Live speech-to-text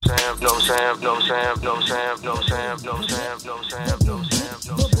Welcome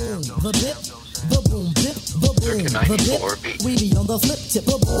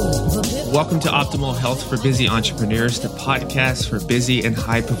to Optimal Health for Busy Entrepreneurs, the podcast for busy and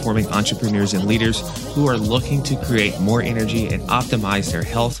high-performing entrepreneurs and leaders who are looking to create more energy and optimize their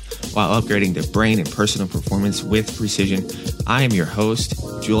health while upgrading their brain and personal performance with precision. I am your host,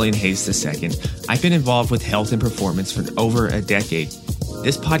 Julian Hayes II. I've been involved with health and performance for over a decade.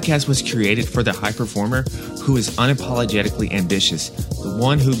 This podcast was created for the high performer who is unapologetically ambitious, the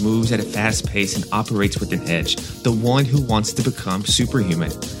one who moves at a fast pace and operates with an edge, the one who wants to become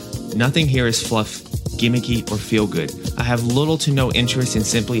superhuman. Nothing here is fluff, gimmicky, or feel good. I have little to no interest in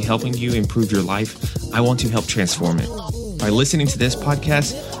simply helping you improve your life. I want to help transform it. By listening to this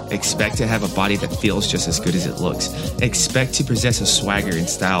podcast, expect to have a body that feels just as good as it looks. Expect to possess a swagger and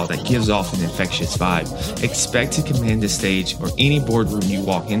style that gives off an infectious vibe. Expect to command the stage or any boardroom you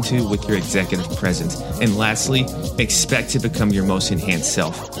walk into with your executive presence. And lastly, expect to become your most enhanced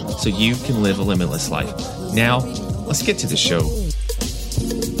self so you can live a limitless life. Now, let's get to the show.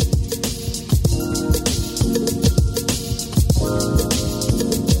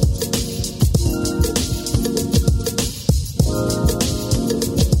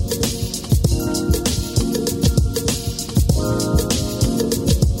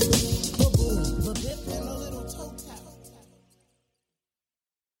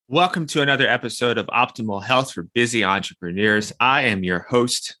 Welcome to another episode of Optimal Health for Busy Entrepreneurs. I am your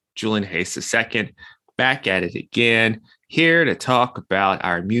host, Julian Hayes II, back at it again, here to talk about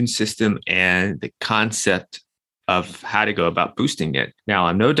our immune system and the concept of how to go about boosting it. Now,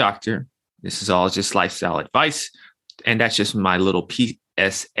 I'm no doctor. This is all just lifestyle advice, and that's just my little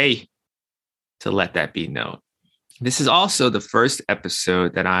PSA to let that be known. This is also the first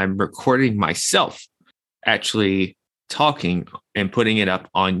episode that I'm recording myself, actually talking and putting it up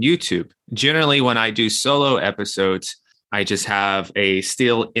on YouTube. Generally, when I do solo episodes, I just have a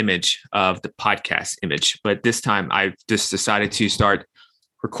still image of the podcast image. But this time I've just decided to start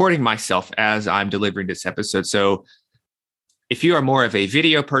recording myself as I'm delivering this episode. So if you are more of a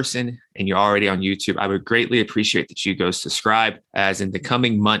video person and you're already on YouTube, I would greatly appreciate that you go subscribe, as in the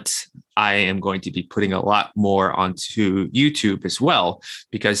coming months, I am going to be putting a lot more onto YouTube as well,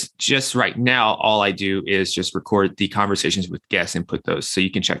 because just right now, all I do is just record the conversations with guests and put those. So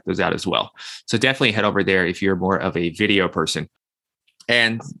you can check those out as well. So definitely head over there if you're more of a video person.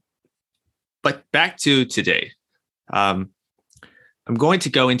 But back to today. I'm going to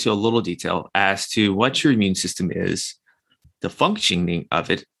go into a little detail as to what your immune system is, the functioning of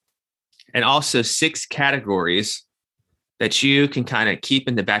it, and also 6 categories that you can kind of keep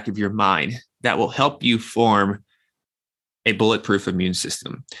in the back of your mind that will help you form a bulletproof immune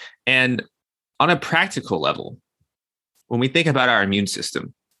system. And on a practical level, when we think about our immune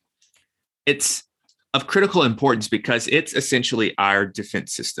system, it's of critical importance because it's essentially our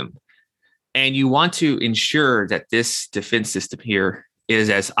defense system. And you want to ensure that this defense system here is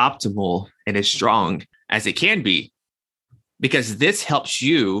as optimal and as strong as it can be, because this helps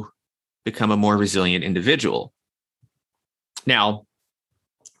you become a more resilient individual. Now,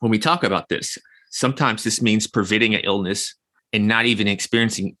 when we talk about this, sometimes this means preventing an illness and not even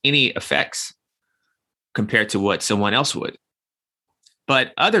experiencing any effects compared to what someone else would.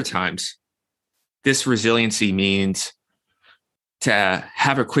 But other times, this resiliency means to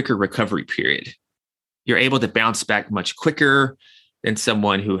have a quicker recovery period. You're able to bounce back much quicker than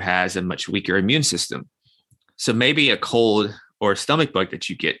someone who has a much weaker immune system. So maybe a cold or a stomach bug that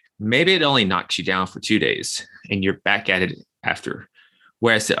you get, maybe it only knocks you down for 2 days and you're back at it after.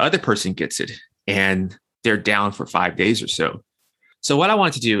 Whereas the other person gets it and they're down for 5 days or so. So what I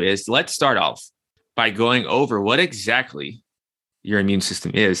want to do is let's start off by going over what exactly your immune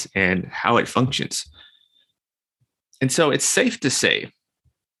system is and how it functions. And so it's safe to say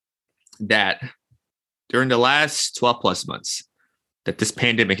that during the last 12 plus months that this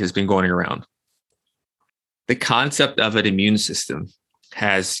pandemic has been going around, the concept of an immune system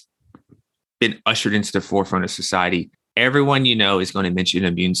has been ushered into the forefront of society. Everyone you know is going to mention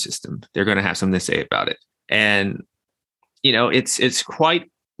an immune system. They're going to have something to say about it. And, you know, it's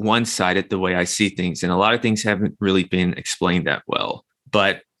quite one-sided the way I see things. And a lot of things haven't really been explained that well.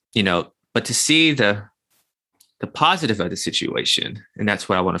 But, but to see the positive of the situation, and that's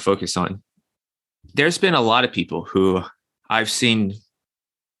what I want to focus on. There's been a lot of people who I've seen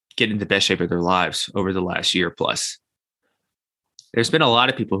get in the best shape of their lives over the last year plus. There's been a lot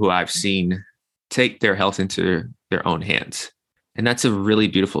of people who I've seen take their health into their own hands. And that's a really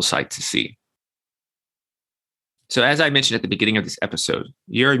beautiful sight to see. So as I mentioned at the beginning of this episode,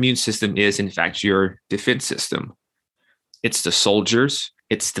 your immune system is in fact your defense system. It's the soldiers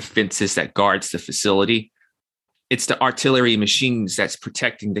It's the fences that guards the facility. It's the artillery machines that's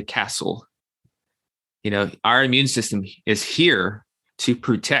protecting the castle. Our immune system is here to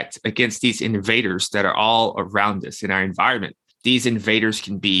protect against these invaders that are all around us in our environment. These invaders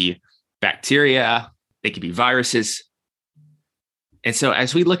can be bacteria, they can be viruses. And so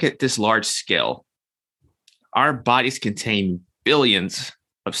as we look at this large scale, our bodies contain billions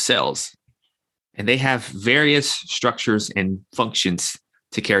of cells, and they have various structures and functions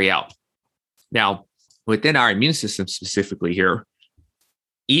to carry out. Now, within our immune system specifically here,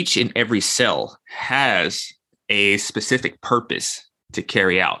 each and every cell has a specific purpose to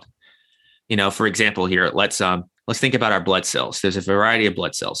carry out. For example, here, let's think about our blood cells. There's a variety of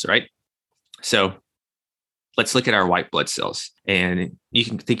blood cells, right? So let's look at our white blood cells. And you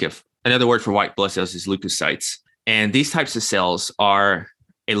can think of another word for white blood cells is leukocytes. And these types of cells are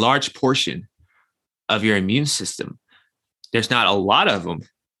a large portion of your immune system. There's not a lot of them,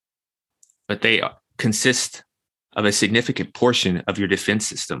 but they consist of a significant portion of your defense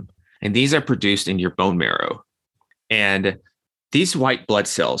system. And these are produced in your bone marrow. And these white blood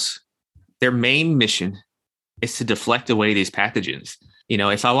cells, their main mission is to deflect away these pathogens.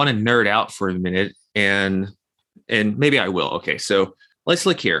 If I want to nerd out for a minute, and maybe I will. Okay, so let's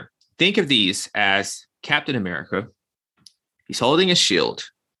look here. Think of these as Captain America. He's holding a shield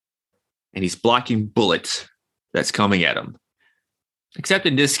and he's blocking bullets that's coming at him. Except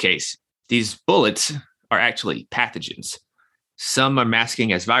in this case, these bullets are actually pathogens. Some are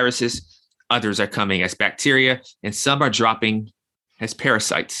masking as viruses, others are coming as bacteria, and some are dropping as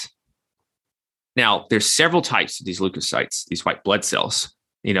parasites. Now, there's several types of these leukocytes, these white blood cells.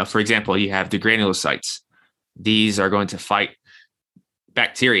 For example, you have the granulocytes. These are going to fight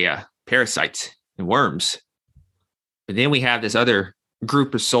bacteria, parasites, and worms. But then we have this other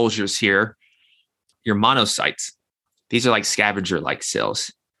group of soldiers here, your monocytes. These are like scavenger-like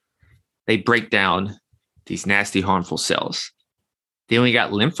cells. They break down these nasty, harmful cells. Then we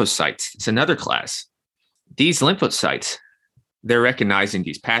got lymphocytes. It's another class. These lymphocytes, they're recognizing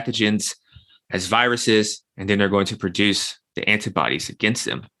these pathogens as viruses, and then they're going to produce the antibodies against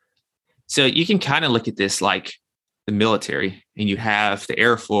them. So you can kind of look at this like the military, and you have the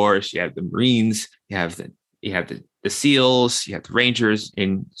Air Force, you have the Marines, you have the SEALs, you have the Rangers,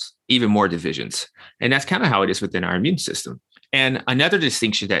 and even more divisions. And that's kind of how it is within our immune system. And another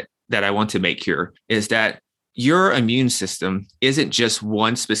distinction that I want to make here is that your immune system isn't just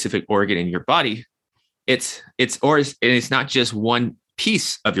one specific organ in your body. It's not just one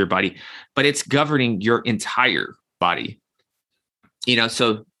piece of your body, but it's governing your entire body.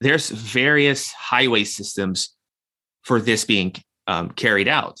 So there's various highway systems for this being carried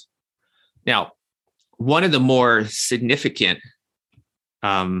out. Now, one of the more significant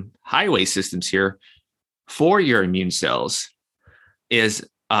highway systems here for your immune cells is,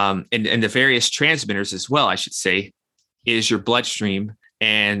 and the various transmitters as well, I should say, is your bloodstream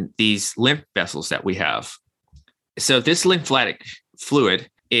and these lymph vessels that we have. So this lymphatic fluid,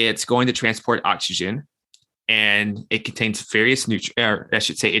 it's going to transport oxygen, and it contains various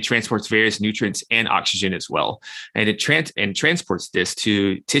it transports various nutrients and oxygen as well. And it transports this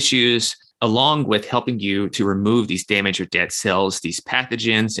to tissues, along with helping you to remove these damaged or dead cells, these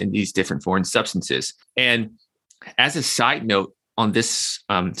pathogens, and these different foreign substances. And as a side note on this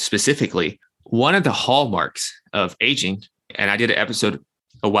specifically, one of the hallmarks of aging, and I did an episode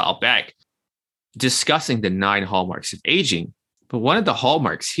a while back discussing the 9 hallmarks of aging, but one of the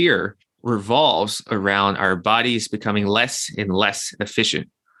hallmarks here revolves around our bodies becoming less and less efficient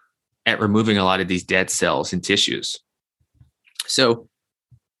at removing a lot of these dead cells and tissues. So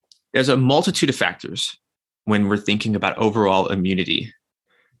there's a multitude of factors when we're thinking about overall immunity,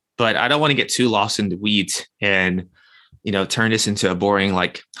 but I don't want to get too lost in the weeds and, turn this into a boring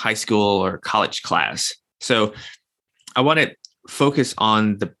like high school or college class. So I want to focus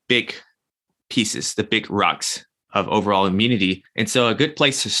on the big pieces, the big rocks of overall immunity. And so a good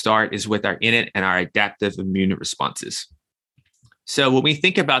place to start is with our innate and our adaptive immune responses. So when we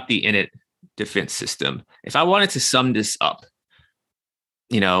think about the innate defense system, if I wanted to sum this up,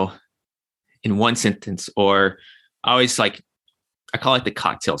 in one sentence, or I call it the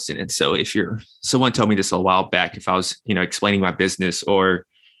cocktail sentence. So someone told me this a while back, if I was, explaining my business or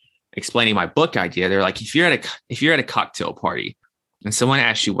explaining my book idea, they're like, if you're at a cocktail party and someone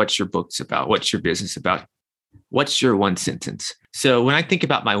asks you, what's your book's about? What's your business about? What's your one sentence? So when I think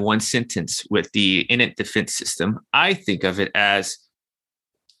about my one sentence with the innate defense system, I think of it as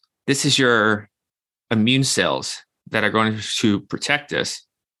this is your immune cells that are going to protect us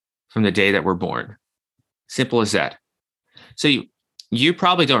from the day that we're born. Simple as that. So you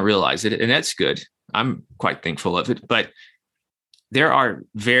probably don't realize it, and that's good. I'm quite thankful of it. But there are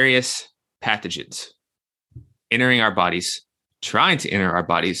various pathogens entering our bodies, trying to enter our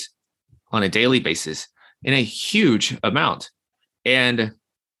bodies on a daily basis in a huge amount. And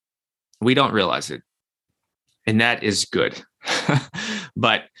we don't realize it. And that is good.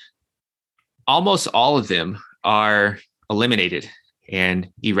 But almost all of them are eliminated and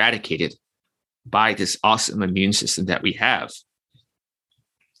eradicated by this awesome immune system that we have.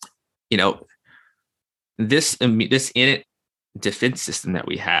 You know, this innate defense system that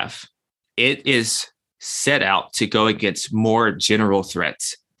we have, it is set out to go against more general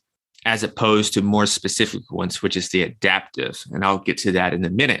threats as opposed to more specific ones, which is the adaptive. And I'll get to that in a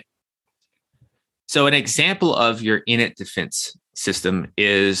minute. So an example of your innate defense system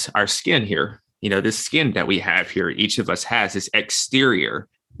is our skin here. You know, this skin that we have here, each of us has this exterior.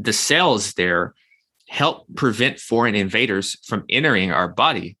 The cells there help prevent foreign invaders from entering our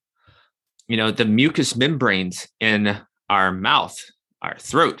body. You know, the mucous membranes in our mouth, our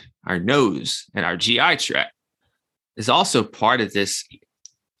throat, our nose, and our GI tract is also part of this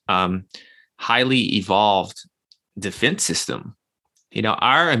highly evolved defense system. You know,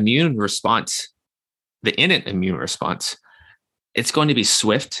 our immune response, the innate immune response, it's going to be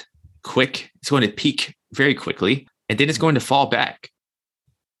swift, quick. It's going to peak very quickly, and then it's going to fall back.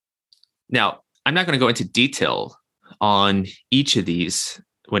 Now, I'm not going to go into detail on each of these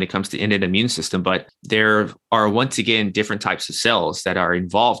when it comes to innate immune system, but there are once again different types of cells that are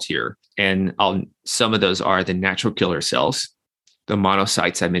involved here. And some of those are the natural killer cells, the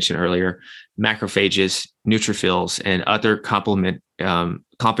monocytes I mentioned earlier, macrophages, neutrophils, and other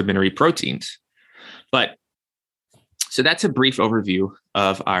complementary proteins. But so that's a brief overview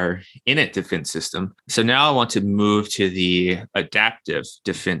of our innate defense system. So now I want to move to the adaptive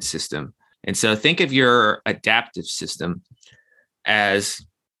defense system. And so think of your adaptive system as,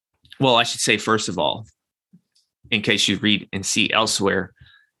 well, I should say, first of all, in case you read and see elsewhere,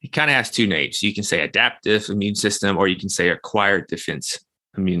 it kind of has two names. You can say adaptive immune system, or you can say acquired defense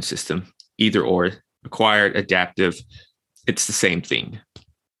immune system. Either or, acquired, adaptive, it's the same thing.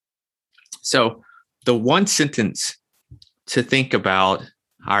 So the one sentence to think about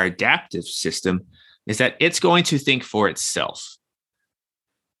our adaptive system is that it's going to think for itself.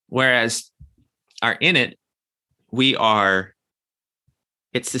 Whereas our innate,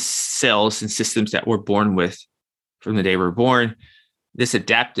 it's the cells and systems that we're born with from the day we're born. This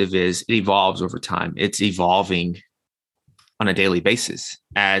adaptive it evolves over time. It's evolving on a daily basis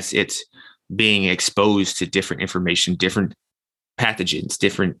as it's being exposed to different information, different pathogens,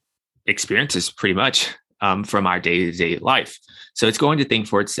 different experiences, pretty much from our day-to-day life. So it's going to think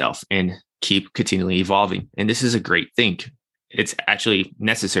for itself and keep continually evolving. And this is a great thing. It's actually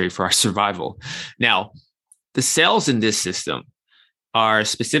necessary for our survival. Now, the cells in this system are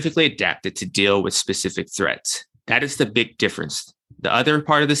specifically adapted to deal with specific threats. That is the big difference. The other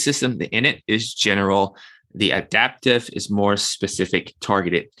part of the system, the innate, is general. The adaptive is more specific,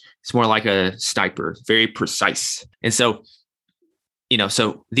 targeted. It's more like a sniper, very precise. And so,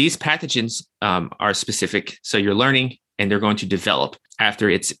 so these pathogens are specific. So you're learning, and they're going to develop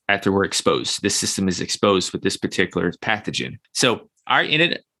after we're exposed. This system is exposed with this particular pathogen. So our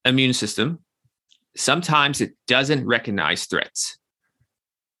innate immune system, sometimes it doesn't recognize threats.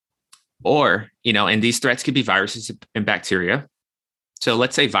 Or, and these threats could be viruses and bacteria. So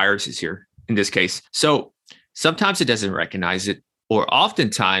let's say viruses here in this case. So sometimes it doesn't recognize it, or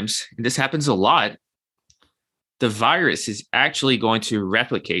oftentimes, and this happens a lot, the virus is actually going to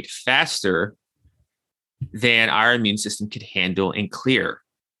replicate faster than our immune system could handle and clear.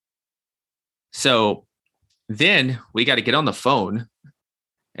 So then we got to get on the phone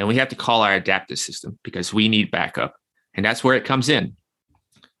and we have to call our adaptive system because we need backup. And that's where it comes in.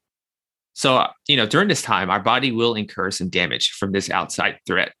 So, during this time, our body will incur some damage from this outside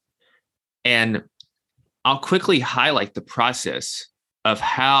threat. And I'll quickly highlight the process of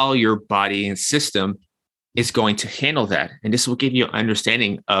how your body and system is going to handle that. And this will give you an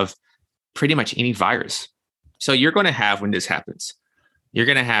understanding of pretty much any virus. So you're going to have, when this happens, you're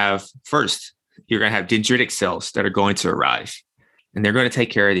going to have dendritic cells that are going to arrive, and they're going to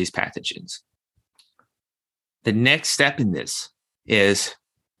take care of these pathogens. The next step in this is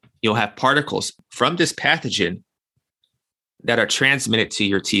you'll have particles from this pathogen that are transmitted to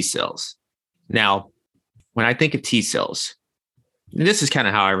your T cells. Now, when I think of T cells, and this is kind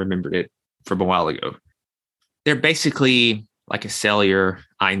of how I remembered it from a while ago, they're basically like a cellular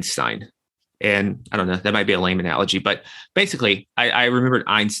Einstein. And I don't know, that might be a lame analogy, but basically I remembered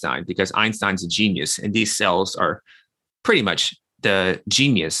Einstein because Einstein's a genius, and these cells are pretty much the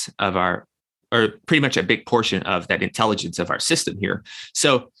genius of or pretty much a big portion of that intelligence of our system here.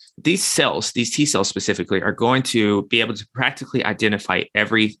 So these cells, these T cells specifically, are going to be able to practically identify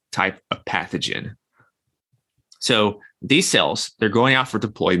every type of pathogen. So these cells, they're going out for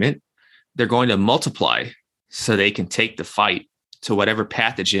deployment. They're going to multiply so they can take the fight to whatever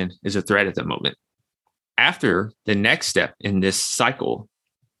pathogen is a threat at the moment. After the next step in this cycle,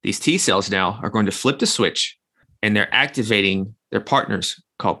 these T cells now are going to flip the switch and they're activating their partners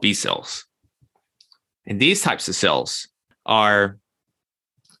called B cells. And these types of cells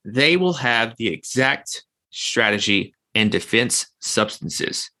they will have the exact strategy and defense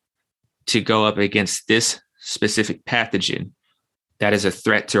substances to go up against this specific pathogen that is a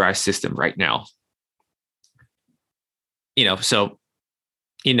threat to our system right now.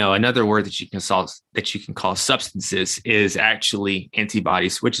 Another word that you can call substances is actually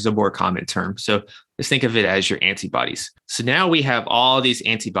antibodies, which is a more common term. So just think of it as your antibodies. So now we have all these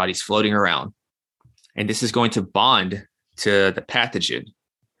antibodies floating around, and this is going to bond to the pathogen,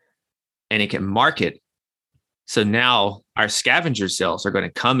 and it can mark it. So now our scavenger cells are going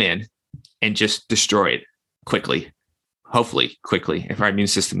to come in and just destroy it quickly, hopefully quickly, if our immune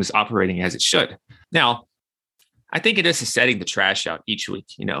system is operating as it should. Now, I think it is setting the trash out each week.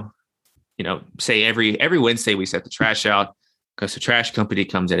 Say every Wednesday we set the trash out because the trash company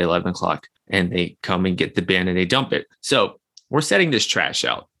comes at 11 o'clock and they come and get the bin and they dump it. So we're setting this trash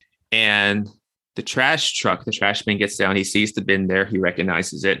out, and the trash truck, the trash bin gets down. He sees the bin there. He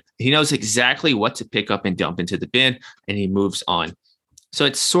recognizes it. He knows exactly what to pick up and dump into the bin, and he moves on. So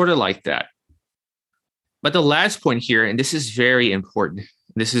it's sort of like that. But the last point here, and this is very important.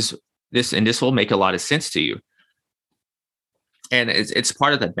 This will make a lot of sense to you. And it's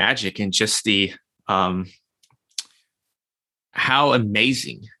part of the magic and just the how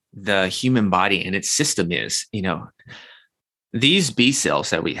amazing the human body and its system is. These B cells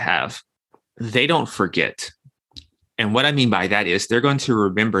that we have, they don't forget. And what I mean by that is they're going to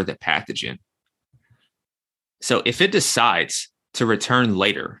remember the pathogen. So if it decides to return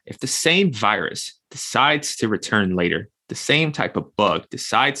later, if the same virus decides to return later, the same type of bug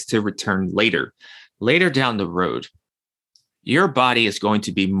decides to return later down the road, your body is going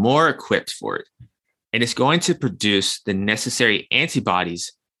to be more equipped for it. And it's going to produce the necessary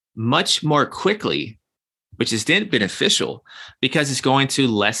antibodies much more quickly, which is then beneficial because it's going to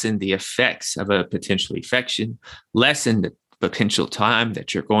lessen the effects of a potential infection, lessen the potential time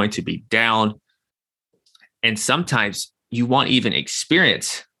that you're going to be down. And sometimes you won't even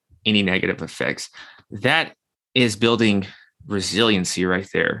experience any negative effects. That is building resiliency right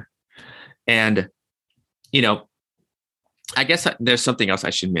there. And, I guess there's something else I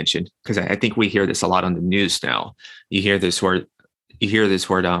should mention because I think we hear this a lot on the news now. You hear this word,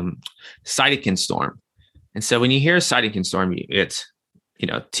 cytokine storm. And so when you hear cytokine storm, it's,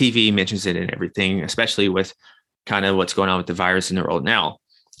 TV mentions it and everything, especially with kind of what's going on with the virus in the world now.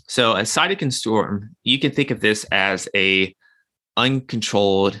 So a cytokine storm, you can think of this as a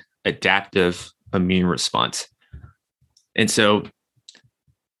uncontrolled adaptive immune response. And so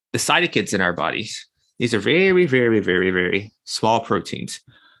the cytokines in our bodies, these are very, very, very, very small proteins.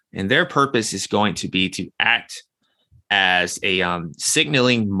 And their purpose is going to be to act as a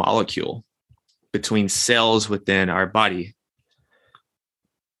signaling molecule between cells within our body.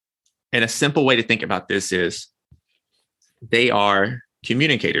 And a simple way to think about this is they are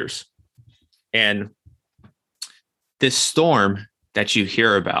communicators. And this storm that you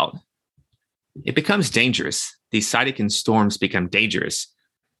hear about, it becomes dangerous. These cytokine storms become dangerous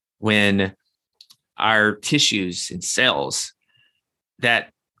when our tissues and cells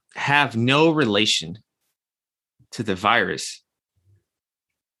that have no relation to the virus,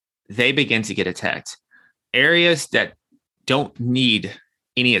 they begin to get attacked. Areas that don't need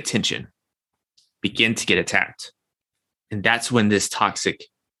any attention begin to get attacked. And that's when this toxic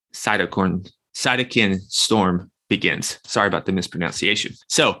cytokine storm begins. Sorry about the mispronunciation.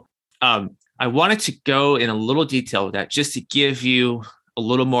 So I wanted to go in a little detail with that just to give you a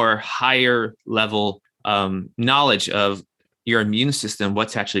little more higher level knowledge of your immune system,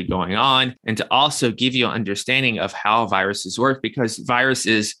 what's actually going on, and to also give you an understanding of how viruses work, because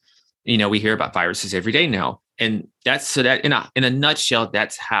viruses, we hear about viruses every day now. And that's so that in a nutshell,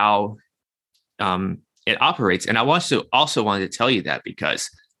 that's how it operates. And I also wanted to tell you that because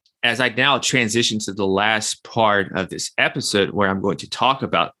as I now transition to the last part of this episode, where I'm going to talk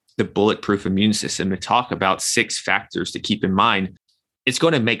about the bulletproof immune system and talk about 6 factors to keep in mind, it's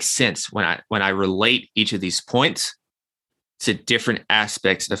going to make sense when I relate each of these points to different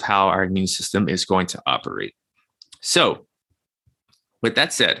aspects of how our immune system is going to operate. So with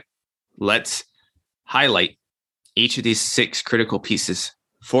that said, let's highlight each of these 6 critical pieces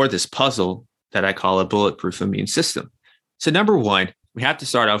for this puzzle that I call a bulletproof immune system. So number 1, we have to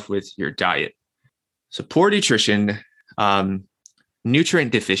start off with your diet. So poor nutrition,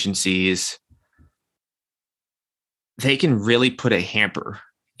 nutrient deficiencies, they can really put a hamper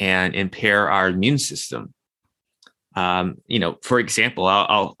and impair our immune system. For example,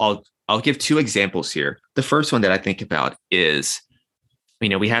 I'll give two examples here. The first one that I think about is,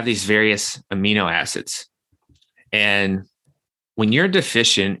 we have these various amino acids, and when you're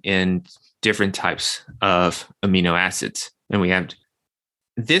deficient in different types of amino acids, and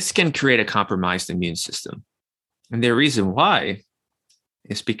this can create a compromised immune system. And the reason why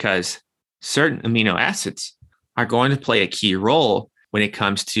is because certain amino acids are going to play a key role when it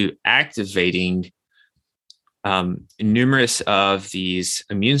comes to activating numerous of these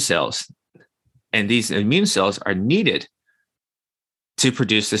immune cells. And these immune cells are needed to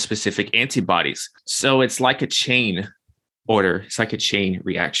produce the specific antibodies. So it's like a chain order. It's like a chain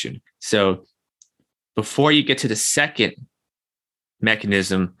reaction. So before you get to the second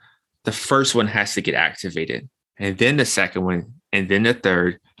mechanism, the first one has to get activated, and then the second one, and then the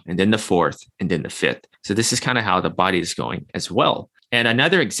third, and then the fourth, and then the fifth. So this is kind of how the body is going as well. And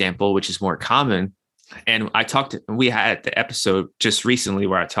another example, which is more common, and we had the episode just recently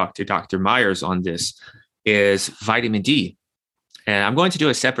where I talked to Dr. Myers on this, is vitamin D. And I'm going to do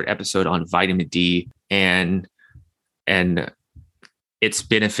a separate episode on vitamin D and its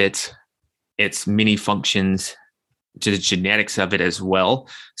benefits, its many functions, to the genetics of it as well.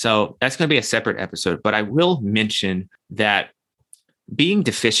 So that's going to be a separate episode. But I will mention that being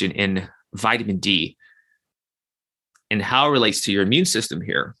deficient in vitamin D and how it relates to your immune system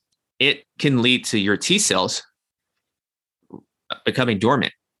here, it can lead to your T cells becoming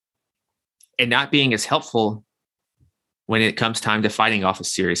dormant and not being as helpful when it comes time to fighting off a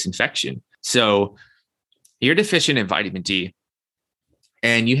serious infection. So you're deficient in vitamin D,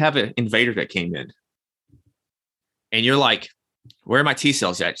 and you have an invader that came in, and you're like, where are my T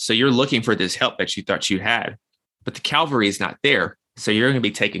cells at? So you're looking for this help that you thought you had, but the cavalry is not there. So you're going to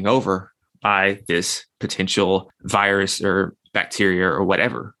be taken over by this potential virus or bacteria or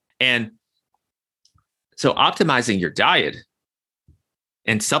whatever. And so optimizing your diet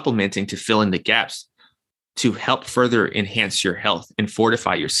and supplementing to fill in the gaps to help further enhance your health and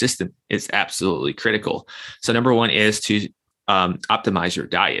fortify your system is absolutely critical. So number one is to optimize your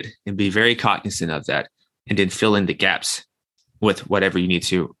diet and be very cognizant of that, and then fill in the gaps with whatever you need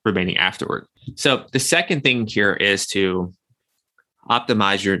to remaining afterward. So the second thing here is to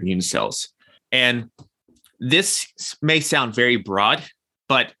optimize your immune cells. And this may sound very broad,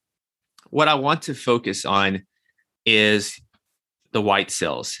 but what I want to focus on is the white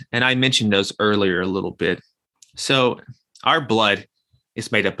cells. And I mentioned those earlier a little bit. So our blood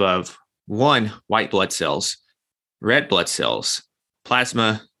is made up of one, white blood cells, red blood cells,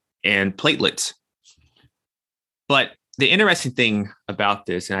 plasma, and platelets. But the interesting thing about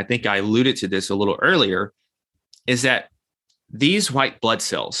this, and I think I alluded to this a little earlier, is that these white blood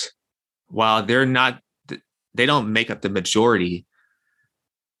cells, while they don't make up the majority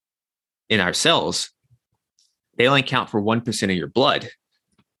in our cells, they only count for 1% of your blood.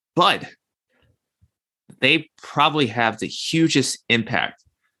 But they probably have the hugest impact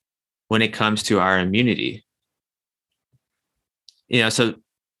when it comes to our immunity. So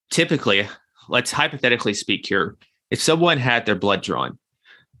typically, let's hypothetically speak here. If someone had their blood drawn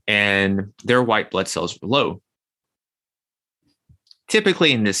and their white blood cells were low,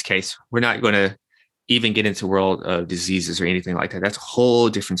 typically in this case, we're not going to even get into world of diseases or anything like that. That's a whole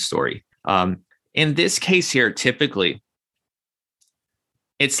different story. In this case here, typically,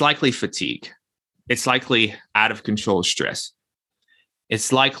 it's likely fatigue. It's likely out of control stress.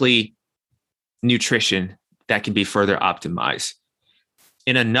 It's likely nutrition that can be further optimized.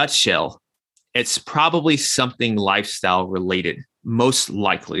 In a nutshell, it's probably something lifestyle related, most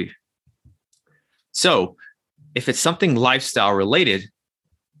likely. So if it's something lifestyle related,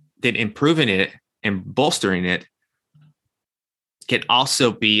 then improving it and bolstering it can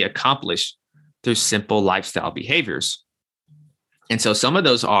also be accomplished through simple lifestyle behaviors. And so some of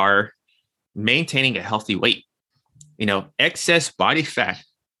those are maintaining a healthy weight, excess body fat,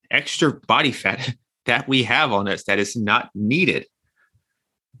 extra body fat that we have on us that is not needed.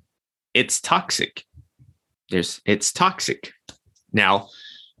 It's toxic. It's toxic. Now,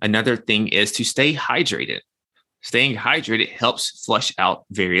 another thing is to stay hydrated. Staying hydrated helps flush out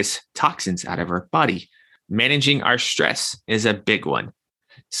various toxins out of our body. Managing our stress is a big one.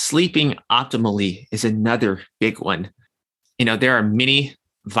 Sleeping optimally is another big one. There are many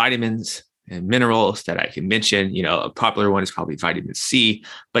vitamins and minerals that I can mention. A popular one is probably vitamin C,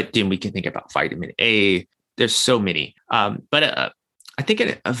 but then we can think about vitamin A. There's so many. But I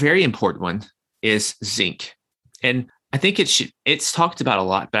think a very important one is zinc. And I think it's talked about a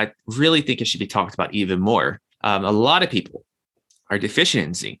lot, but I really think it should be talked about even more. A lot of people are deficient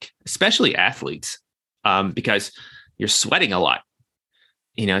in zinc, especially athletes, because you're sweating a lot.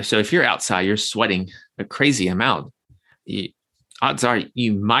 So if you're outside, you're sweating a crazy amount. Odds are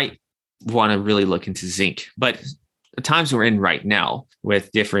you might want to really look into zinc. But the times we're in right now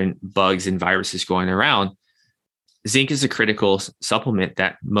with different bugs and viruses going around, zinc is a critical supplement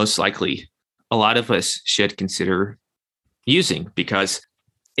that most likely a lot of us should consider using, because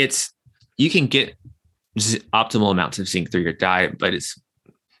you can get optimal amounts of zinc through your diet, but it's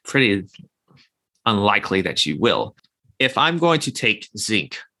pretty unlikely that you will. If I'm going to take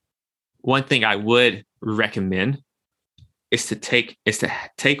zinc, one thing I would recommend is to take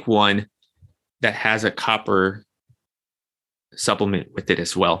one that has a copper supplement with it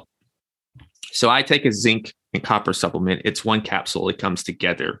as well. So I take a zinc and copper supplement. It's one capsule. It comes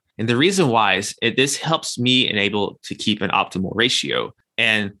together. And the reason why is this helps me enable to keep an optimal ratio.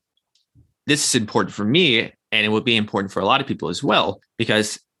 And this is important for me, and it would be important for a lot of people as well,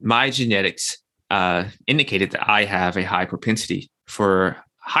 because my genetics indicated that I have a high propensity for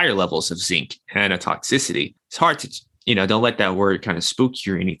higher levels of zinc and a toxicity. It's hard to, don't let that word kind of spook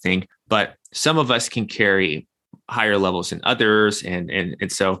you or anything, but some of us can carry higher levels than others. And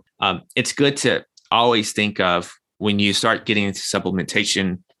so it's good to always think of, when you start getting into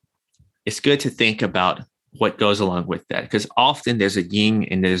supplementation, it's good to think about what goes along with that, because often there's a yin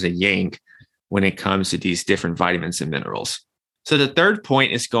and there's a yang when it comes to these different vitamins and minerals. So the third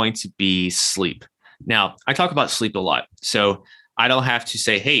point is going to be sleep. Now, I talk about sleep a lot, so I don't have to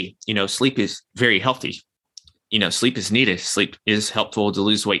say, hey, sleep is very healthy. Sleep is needed. Sleep is helpful to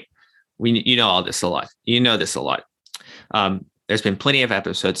lose weight. All this a lot. This a lot. There's been plenty of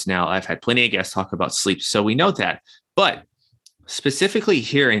episodes now. I've had plenty of guests talk about sleep, so we know that. But specifically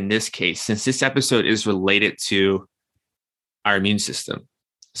here in this case, since this episode is related to our immune system,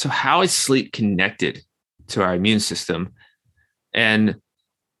 so how is sleep connected to our immune system? And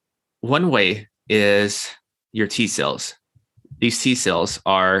one way is your T cells. These T cells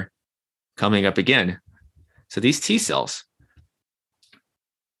are coming up again. So these T cells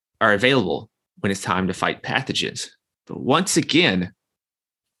are available when it's time to fight pathogens. But once again,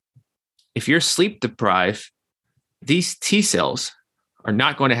 if you're sleep deprived, these T cells are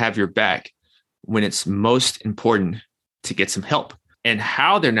not going to have your back when it's most important to get some help. And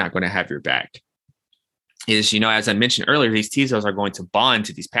how they're not going to have your back is, as I mentioned earlier, these T cells are going to bond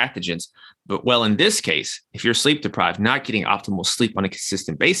to these pathogens. But in this case, if you're sleep deprived, not getting optimal sleep on a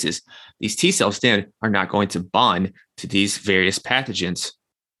consistent basis, these T cells then are not going to bond to these various pathogens.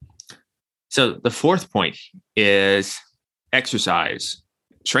 So the fourth point is exercise,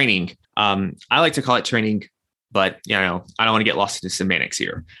 training. I like to call it training, but I don't want to get lost in the semantics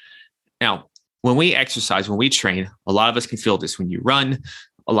here. Now, when we exercise, when we train, a lot of us can feel this when you run.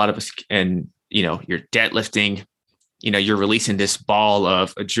 A lot of us, and you're deadlifting, you're releasing this ball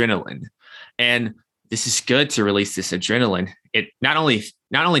of adrenaline, and this is good to release this adrenaline. It not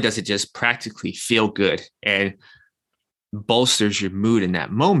only does it just practically feel good and bolsters your mood in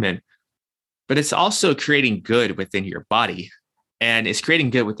that moment, but it's also creating good within your body. And it's creating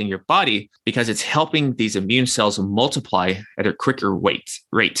good within your body because it's helping these immune cells multiply at a quicker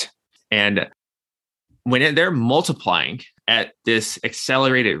rate. And when they're multiplying at this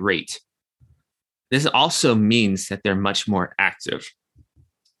accelerated rate, this also means that they're much more active.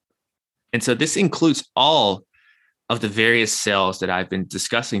 And so this includes all of the various cells that I've been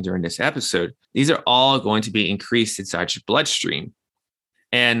discussing during this episode. These are all going to be increased inside your bloodstream.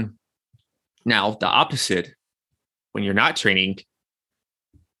 And now the opposite, when you're not training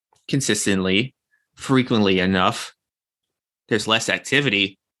consistently, frequently enough, there's less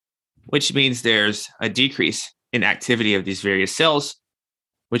activity, which means there's a decrease in activity of these various cells,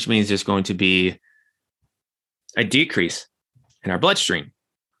 which means there's going to be a decrease in our bloodstream.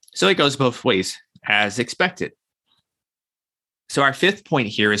 So it goes both ways, as expected. So our fifth point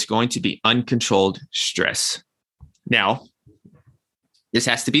here is going to be uncontrolled stress. Now, this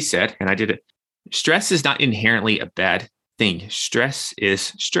has to be said, and I did it. Stress is not inherently a bad thing. Stress is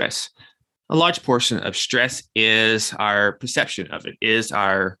stress. A large portion of stress is our perception of it, is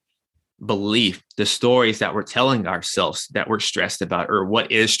our belief, the stories that we're telling ourselves that we're stressed about, or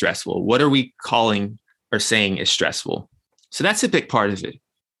what is stressful. What are we calling or saying is stressful? So that's a big part of it.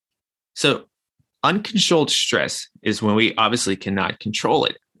 So uncontrolled stress is when we obviously cannot control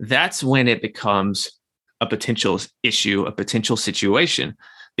it. That's when it becomes a potential issue, a potential situation,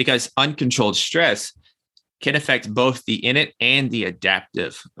 because uncontrolled stress can affect both the innate and the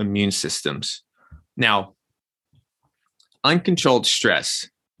adaptive immune systems. Now, uncontrolled stress,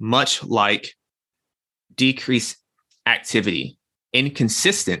 much like decreased activity,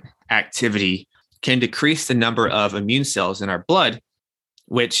 inconsistent activity can decrease the number of immune cells in our blood,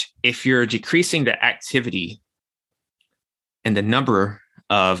 which if you're decreasing the activity and the number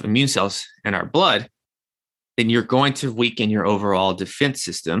of immune cells in our blood, then you're going to weaken your overall defense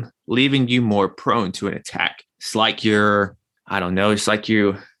system, leaving you more prone to an attack. It's like you're, I don't know, it's like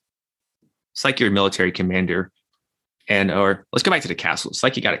you're a military commander. Or let's go back to the castle. It's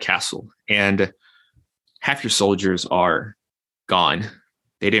like you got a castle and half your soldiers are gone.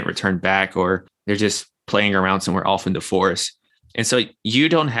 They didn't return back, or they're just playing around somewhere off in the forest. And so you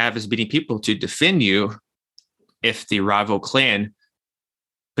don't have as many people to defend you if the rival clan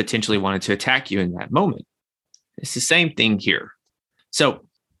potentially wanted to attack you in that moment. It's the same thing here. So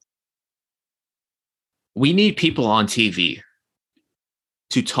we need people on TV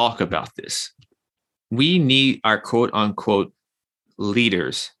to talk about this. We need our quote unquote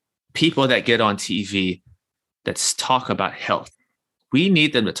leaders, people that get on TV that talk about health. We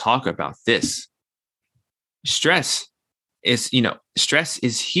need them to talk about this. Stress is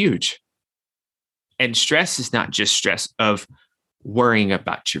huge. And stress is not just stress of worrying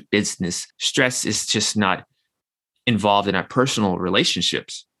about your business. Stress is just not involved in our personal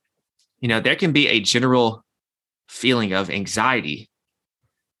relationships. There can be a general feeling of anxiety,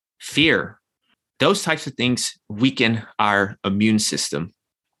 fear. Those types of things weaken our immune system.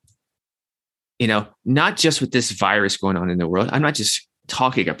 Not just with this virus going on in the world. I'm not just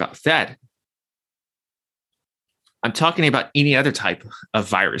talking about that. I'm talking about any other type of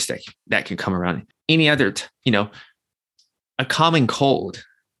virus that can come around. Any other, a common cold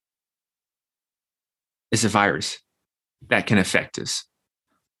is a virus that can affect us,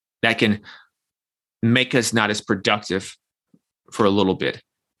 that can make us not as productive for a little bit.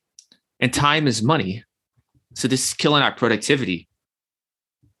 And time is money. So this is killing our productivity.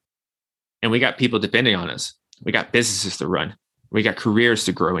 And we got people depending on us. We got businesses to run. We got careers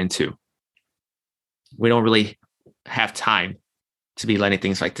to grow into. We don't really have time to be letting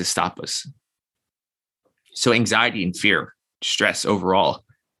things like this stop us. So anxiety and fear, stress overall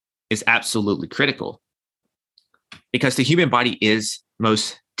is absolutely critical because the human body is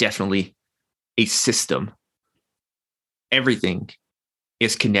most definitely a system. Everything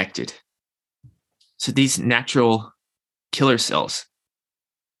is connected. So these natural killer cells,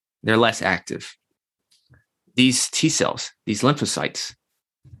 they're less active. These T cells, these lymphocytes,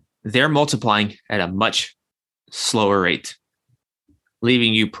 they're multiplying at a much slower rate,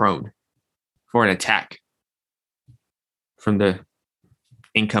 leaving you prone for an attack from the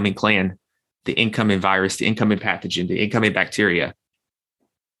incoming clan, the incoming virus, the incoming pathogen, the incoming bacteria.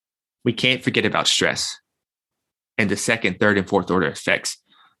 We can't forget about stress and the second, third, and fourth order effects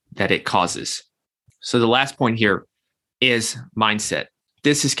that it causes. So the last point here is mindset.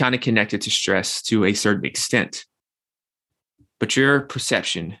 This is kind of connected to stress to a certain extent, but your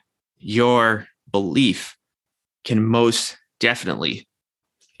perception, your belief can most definitely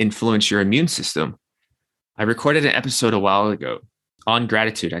influence your immune system. I recorded an episode a while ago on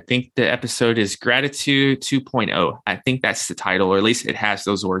gratitude. I think the episode is Gratitude 2.0. I think that's the title, or at least it has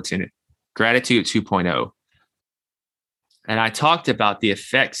those words in it. Gratitude 2.0. And I talked about the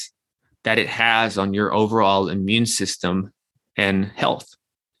effects that it has on your overall immune system and health.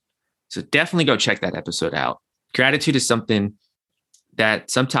 So definitely go check that episode out. Gratitude is something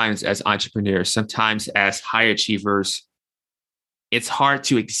that sometimes as entrepreneurs, sometimes as high achievers, it's hard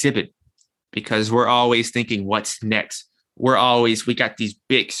to exhibit because we're always thinking, what's next? We got these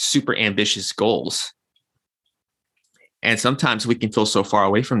big, super ambitious goals. And sometimes we can feel so far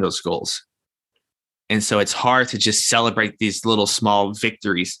away from those goals. And so it's hard to just celebrate these little small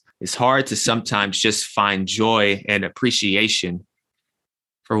victories. It's hard to sometimes just find joy and appreciation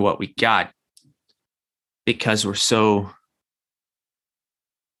for what we got because we're so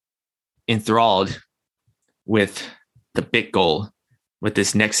enthralled with the big goal, with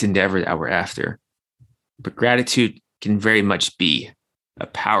this next endeavor that we're after. But gratitude can very much be a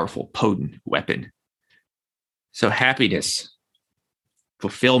powerful, potent weapon. So happiness,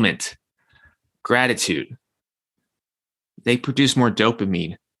 fulfillment, gratitude, they produce more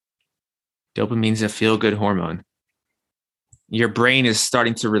dopamine. Dopamine is a feel-good hormone. Your brain is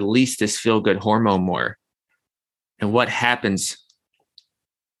starting to release this feel-good hormone more. And what happens?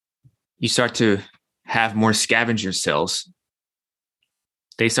 You start to have more scavenger cells.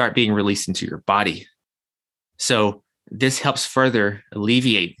 They start being released into your body. So this helps further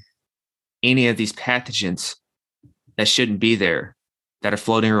alleviate any of these pathogens that shouldn't be there, that are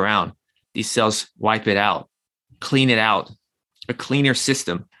floating around. These cells wipe it out, clean it out, a cleaner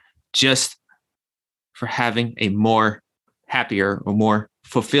system just for having a more happier or more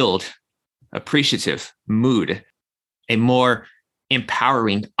fulfilled, appreciative mood. a more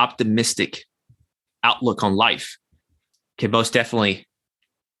empowering, optimistic outlook on life can most definitely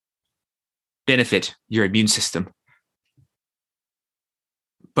benefit your immune system.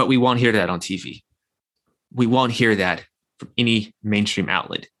 But we won't hear that on TV. We won't hear that from any mainstream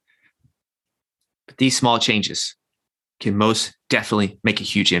outlet. But these small changes can most definitely make a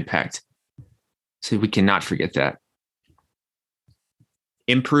huge impact. So we cannot forget that.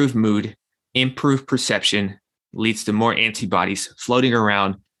 Improved mood, improved perception leads to more antibodies floating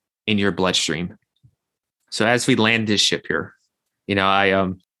around in your bloodstream. So as we land this ship here,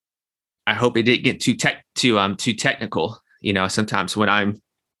 I hope it didn't get too technical. Sometimes when I'm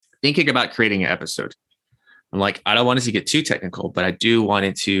thinking about creating an episode, I'm like, I don't want it to get too technical, but I do want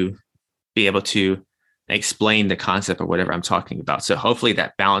it to be able to explain the concept of whatever I'm talking about. So hopefully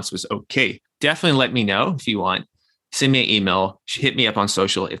that balance was okay. Definitely let me know if you want. Send me an email, hit me up on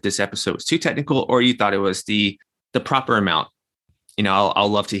social if this episode was too technical or you thought it was the proper amount. I'll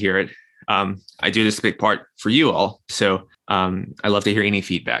love to hear it. I do this big part for you all. So I love to hear any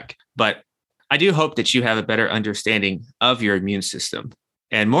feedback. But I do hope that you have a better understanding of your immune system.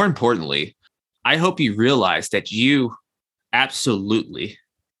 And more importantly, I hope you realize that you absolutely,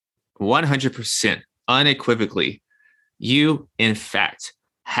 100%, unequivocally, you in fact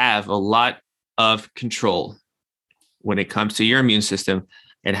have a lot of control when it comes to your immune system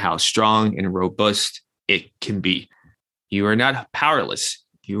and how strong and robust it can be. You are not powerless.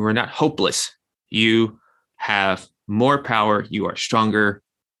 You are not hopeless. You have more power. You are stronger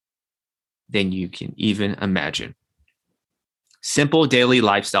than you can even imagine. Simple daily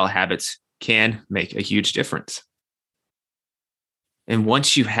lifestyle habits can make a huge difference. And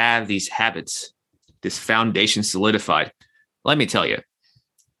once you have these habits, this foundation solidified, let me tell you,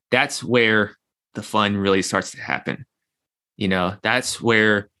 that's where the fun really starts to happen. That's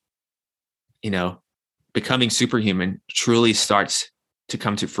where, becoming superhuman truly starts to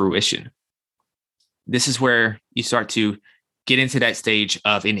come to fruition. This is where you start to get into that stage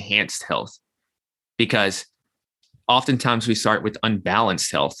of enhanced health, because oftentimes we start with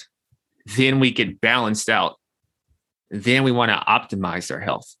unbalanced health. Then we get balanced out. Then we want to optimize our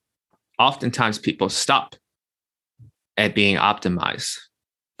health. Oftentimes people stop at being optimized.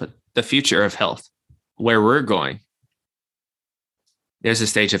 But the future of health, where we're going, there's a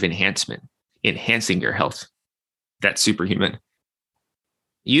stage of enhancement, enhancing your health. That's superhuman.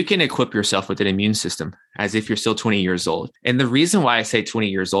 You can equip yourself with an immune system as if you're still 20 years old. And the reason why I say 20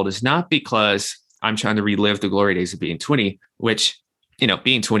 years old is not because I'm trying to relive the glory days of being 20, which,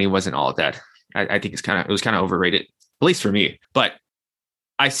 being 20 wasn't all of that. I think it was kind of overrated, at least for me. But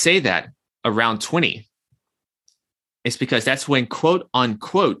I say that around 20, it's because that's when, quote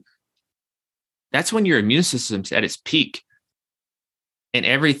unquote, that's when your immune system's at its peak and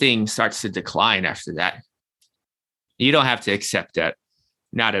everything starts to decline after that. You don't have to accept that.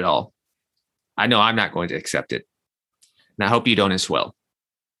 Not at all. I know I'm not going to accept it. And I hope you don't as well.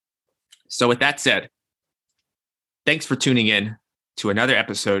 So with that said, thanks for tuning in to another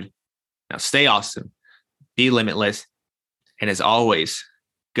episode. Now stay awesome, be limitless, and as always,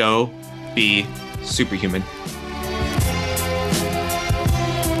 go be superhuman.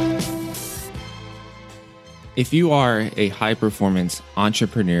 If you are a high-performance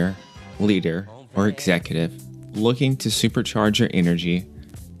entrepreneur, leader, or executive looking to supercharge your energy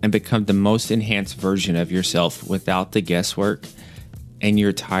and become the most enhanced version of yourself without the guesswork, and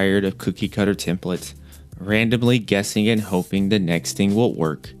you're tired of cookie-cutter templates, randomly guessing and hoping the next thing will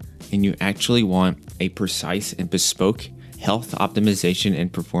work, and you actually want a precise and bespoke health optimization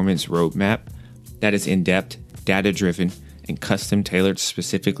and performance roadmap that is in-depth, data-driven, and custom-tailored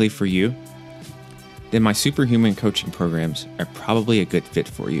specifically for you, then my Superhuman coaching programs are probably a good fit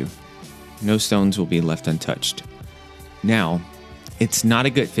for you. No stones will be left untouched. Now, it's not a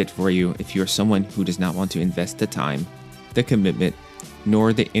good fit for you if you're someone who does not want to invest the time, the commitment,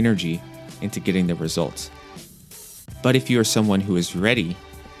 nor the energy into getting the results. But if you are someone who is ready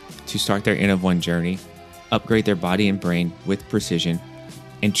to start their N of One journey, upgrade their body and brain with precision,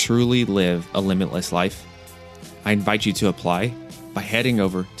 and truly live a limitless life, I invite you to apply by heading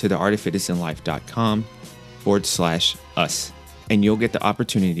over to theartofitnessandlife.com/us. And you'll get the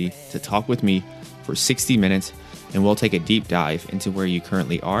opportunity to talk with me for 60 minutes, and we'll take a deep dive into where you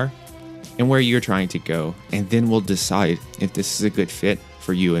currently are and where you're trying to go. And then we'll decide if this is a good fit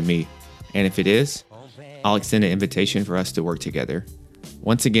for you and me. And if it is, I'll extend an invitation for us to work together.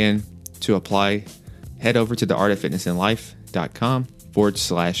 Once again, to apply, head over to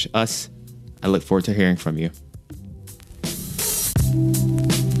theartofitnessandlife.com/us. I look forward to hearing from you.